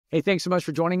Hey, thanks so much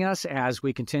for joining us as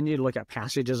we continue to look at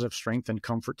passages of strength and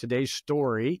comfort. Today's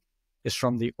story is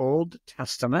from the Old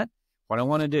Testament. What I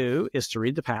want to do is to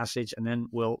read the passage and then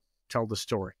we'll tell the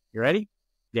story. You ready?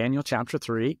 Daniel chapter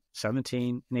 3,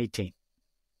 17 and 18.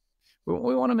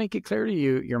 We want to make it clear to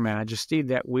you, Your Majesty,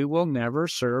 that we will never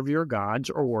serve your gods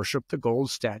or worship the gold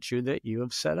statue that you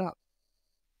have set up.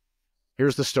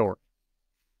 Here's the story.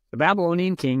 The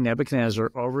Babylonian king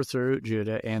Nebuchadnezzar overthrew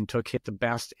Judah and took the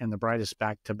best and the brightest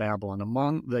back to Babylon.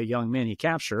 Among the young men he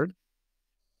captured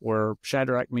were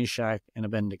Shadrach, Meshach, and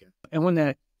Abednego. And when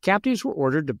the captives were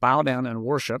ordered to bow down and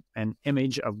worship an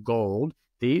image of gold,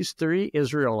 these three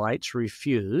Israelites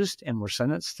refused and were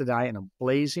sentenced to die in a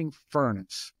blazing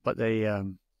furnace. But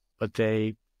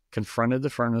they confronted the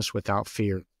furnace without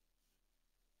fear.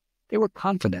 They were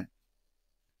confident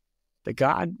that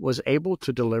God was able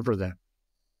to deliver them.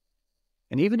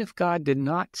 And even if God did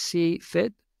not see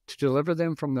fit to deliver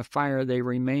them from the fire, they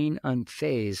remain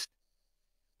unfazed.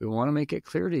 We want to make it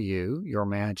clear to you, Your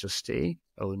Majesty,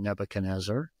 O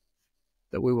Nebuchadnezzar,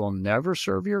 that we will never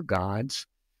serve your gods,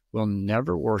 we'll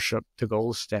never worship the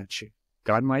gold statue.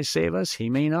 God might save us, he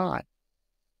may not.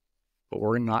 But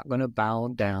we're not going to bow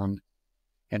down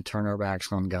and turn our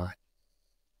backs on God.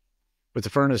 With the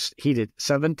furnace heated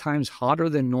 7 times hotter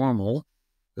than normal,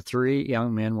 the three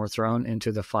young men were thrown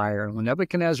into the fire. And when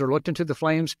Nebuchadnezzar looked into the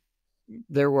flames,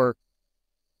 there were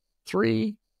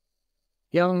 3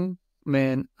 young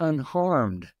men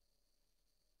unharmed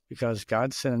because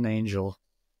God sent an angel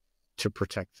to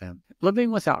protect them.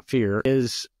 Living without fear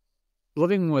is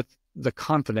living with the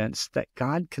confidence that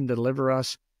God can deliver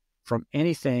us from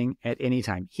anything at any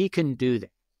time. He can do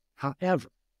that. However,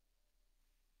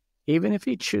 even if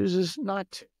he chooses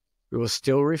not to, we will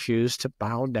still refuse to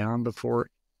bow down before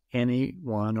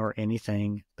anyone or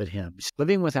anything but him.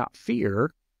 Living without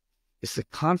fear is the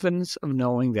confidence of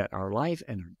knowing that our life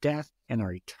and our death and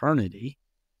our eternity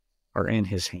are in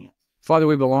his hands. Father,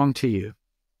 we belong to you.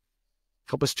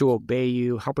 Help us to obey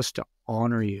you. Help us to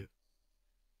honor you.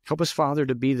 Help us, Father,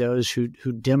 to be those who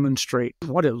demonstrate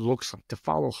what it looks like to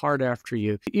follow hard after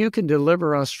you. You can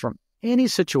deliver us from any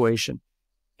situation,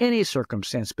 any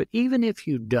circumstance, but even if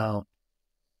you don't,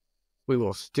 we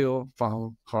will still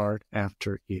follow hard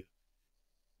after you.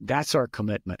 That's our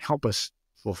commitment. Help us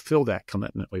fulfill that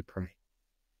commitment, we pray.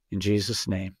 In Jesus'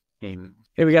 name, amen.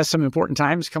 Hey, we got some important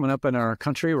times coming up in our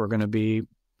country. We're going to be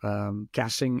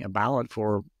casting a ballot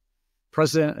for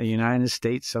President of the United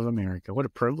States of America. What a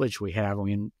privilege we have.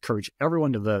 We encourage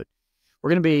everyone to vote.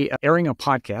 We're going to be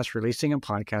releasing a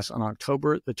podcast on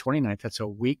October the 29th. That's a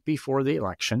week before the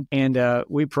election. And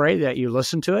we pray that you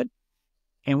listen to it.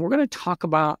 And we're going to talk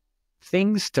about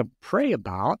things to pray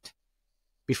about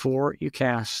before you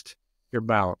cast your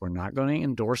ballot. We're not going to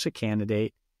endorse a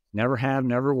candidate, never have,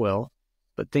 never will,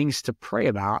 but things to pray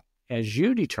about as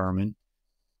you determine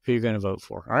who you're going to vote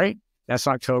for. All right? That's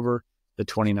October the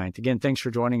 29th. Again, thanks for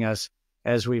joining us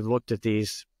as we've looked at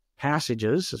these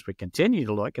passages, as we continue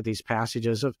to look at these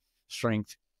passages of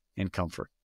strength and comfort.